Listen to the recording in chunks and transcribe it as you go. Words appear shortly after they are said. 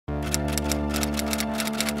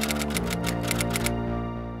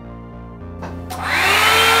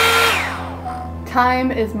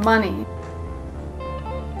Time is money.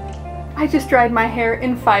 I just dried my hair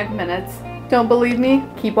in 5 minutes. Don't believe me?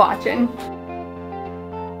 Keep watching.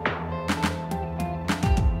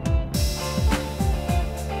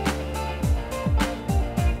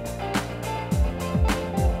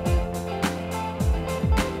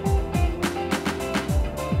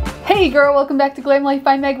 Hey girl, welcome back to Glam Life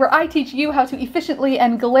by Meg, where I teach you how to efficiently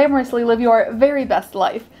and glamorously live your very best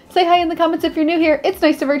life. Say hi in the comments if you're new here. It's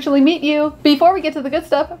nice to virtually meet you. Before we get to the good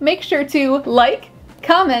stuff, make sure to like,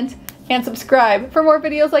 comment, and subscribe for more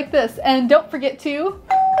videos like this. And don't forget to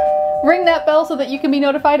ring that bell so that you can be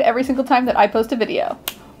notified every single time that I post a video.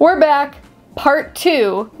 We're back. Part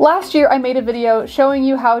 2. Last year I made a video showing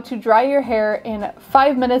you how to dry your hair in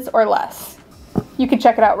 5 minutes or less. You can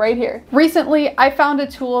check it out right here. Recently, I found a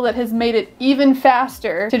tool that has made it even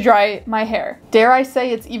faster to dry my hair. Dare I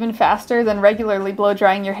say it's even faster than regularly blow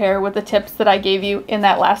drying your hair with the tips that I gave you in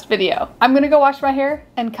that last video. I'm gonna go wash my hair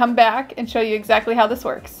and come back and show you exactly how this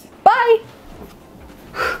works. Bye!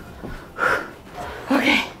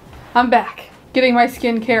 Okay, I'm back. Getting my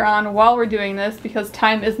skincare on while we're doing this because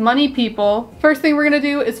time is money, people. First thing we're gonna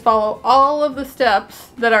do is follow all of the steps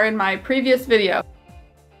that are in my previous video.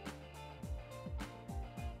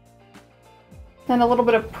 And a little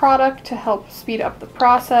bit of product to help speed up the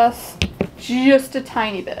process, just a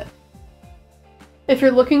tiny bit. If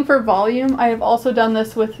you're looking for volume, I have also done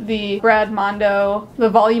this with the Brad Mondo, the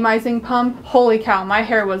volumizing pump. Holy cow, my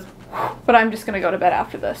hair was, but I'm just gonna go to bed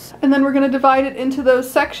after this. And then we're gonna divide it into those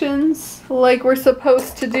sections like we're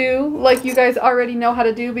supposed to do, like you guys already know how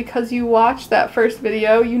to do because you watched that first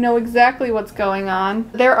video. You know exactly what's going on.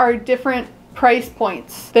 There are different price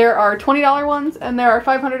points. There are $20 ones and there are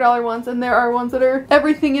 $500 ones and there are ones that are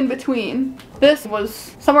everything in between. This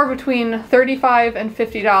was somewhere between $35 and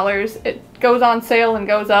 $50. It goes on sale and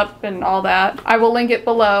goes up and all that. I will link it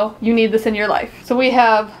below. You need this in your life. So we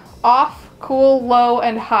have off, cool, low,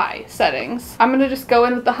 and high settings. I'm gonna just go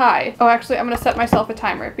in with the high. Oh, actually, I'm gonna set myself a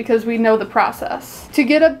timer because we know the process. To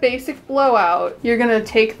get a basic blowout, you're gonna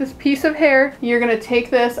take this piece of hair, you're gonna take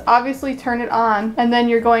this, obviously turn it on, and then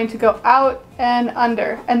you're going to go out and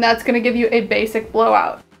under, and that's gonna give you a basic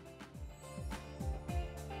blowout.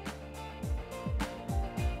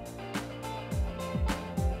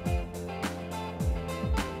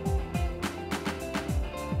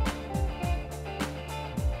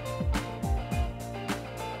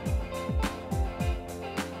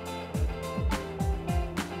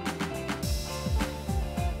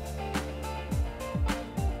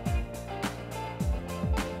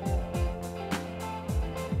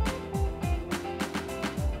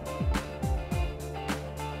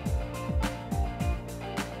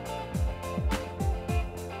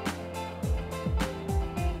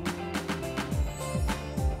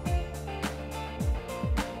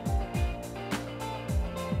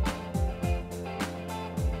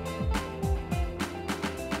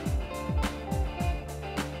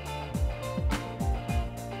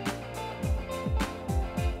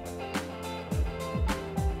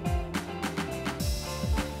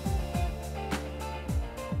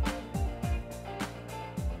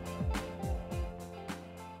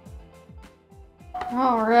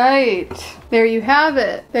 All right, there you have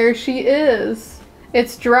it. There she is.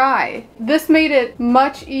 It's dry. This made it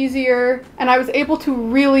much easier, and I was able to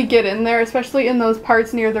really get in there, especially in those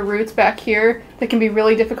parts near the roots back here that can be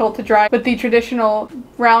really difficult to dry. With the traditional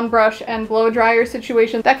round brush and blow dryer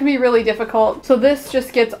situation, that can be really difficult. So this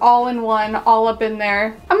just gets all in one, all up in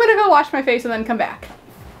there. I'm gonna go wash my face and then come back.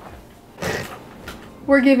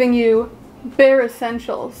 We're giving you bare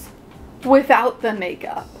essentials without the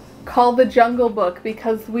makeup. Call the Jungle Book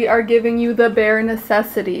because we are giving you the bare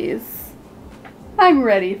necessities. I'm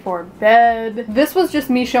ready for bed. This was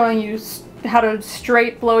just me showing you how to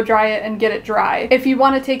straight blow dry it and get it dry. If you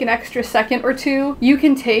want to take an extra second or two, you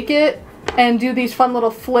can take it and do these fun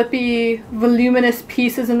little flippy, voluminous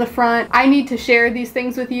pieces in the front. I need to share these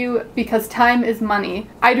things with you because time is money.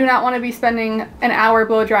 I do not want to be spending an hour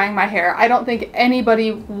blow drying my hair. I don't think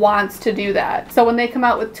anybody wants to do that. So when they come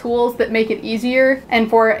out with tools that make it easier and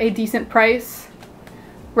for a decent price,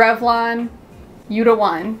 Revlon, you to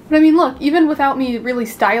one. But I mean, look, even without me really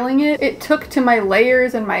styling it, it took to my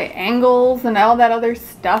layers and my angles and all that other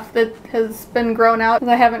stuff that has been grown out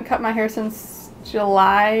because I haven't cut my hair since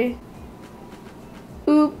July.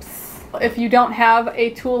 Oops. If you don't have a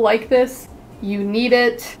tool like this, you need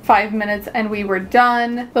it. 5 minutes and we were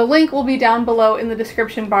done. The link will be down below in the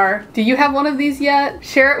description bar. Do you have one of these yet?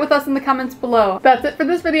 Share it with us in the comments below. That's it for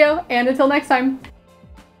this video, and until next time,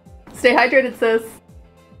 stay hydrated, sis.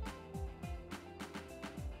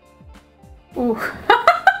 Ooh.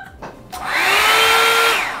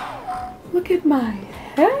 Look at my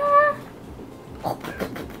hair.